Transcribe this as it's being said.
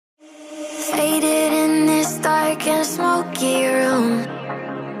dark and smoky room,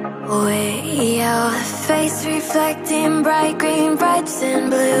 with your face reflecting bright green, reds and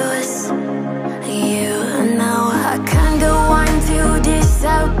blues. You know I kinda want to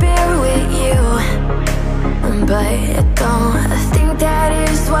disappear with you, but don't think that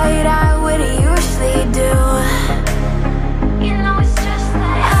is what I would usually do. You know it's just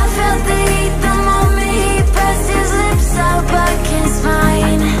like I felt the heat the moment he pressed his lips up against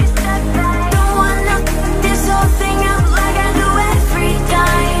mine. Don't wanna this whole thing out like I do every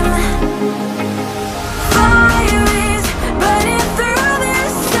time. Fire is burning through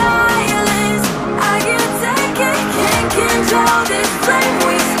this silence. I can't take it, can't control this flame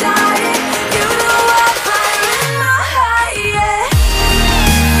we started. You know I'm fire in my heart, yeah.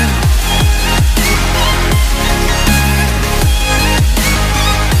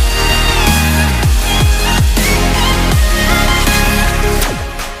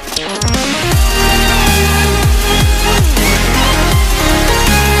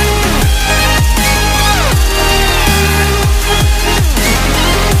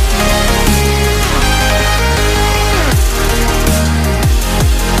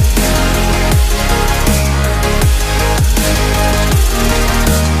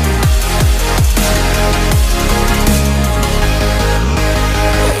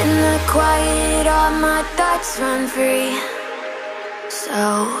 Run free, so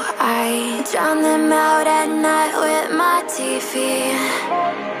I drown them out at night with my TV.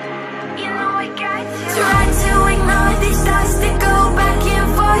 You know I got to try to ignore these thoughts that go back and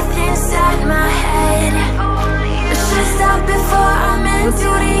forth inside my head. I should stop before I'm in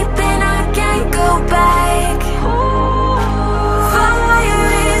too deep and I can't go back. Fire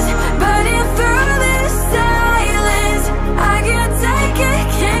is burning through this silence. I can't take it,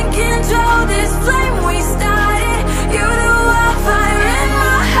 can't control this flame we started. You know I'm fire in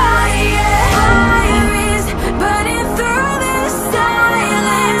my heart, yeah. Fire is burning through this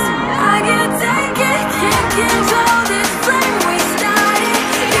silence. I can't take it, can't control this flame we started.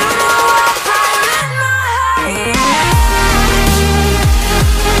 You know I'm fire in my heart, yeah.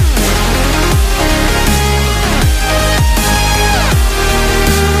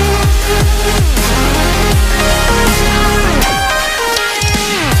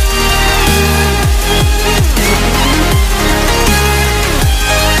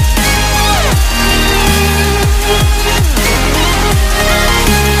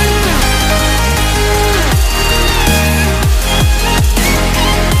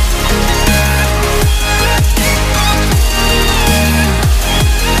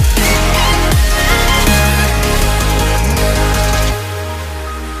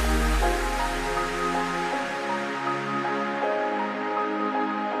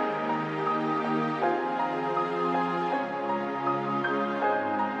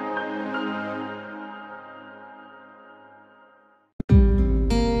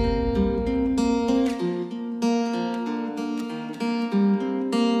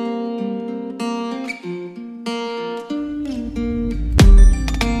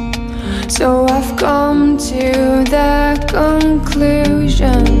 So I've come to the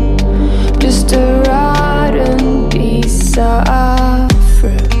conclusion, just a rotten piece of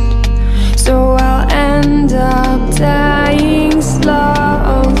fruit. So I'll end up dying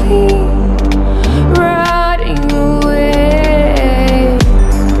slowly, rotting away.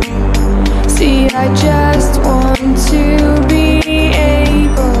 See, I just want to be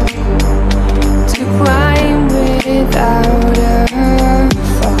able to climb without a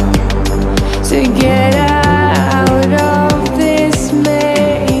fall, to get out of this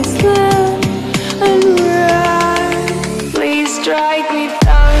mazeland and run. Please strike me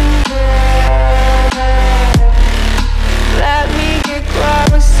thunder, let me get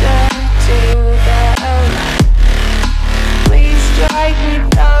closer to the light. Please strike me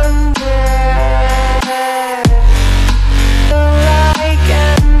thunder, so I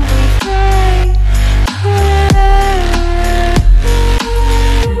can be free.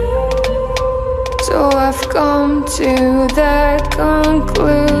 So I've come to the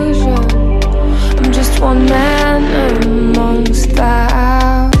conclusion, I'm just one man amongst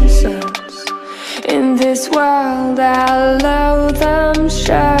thousands. In this world I love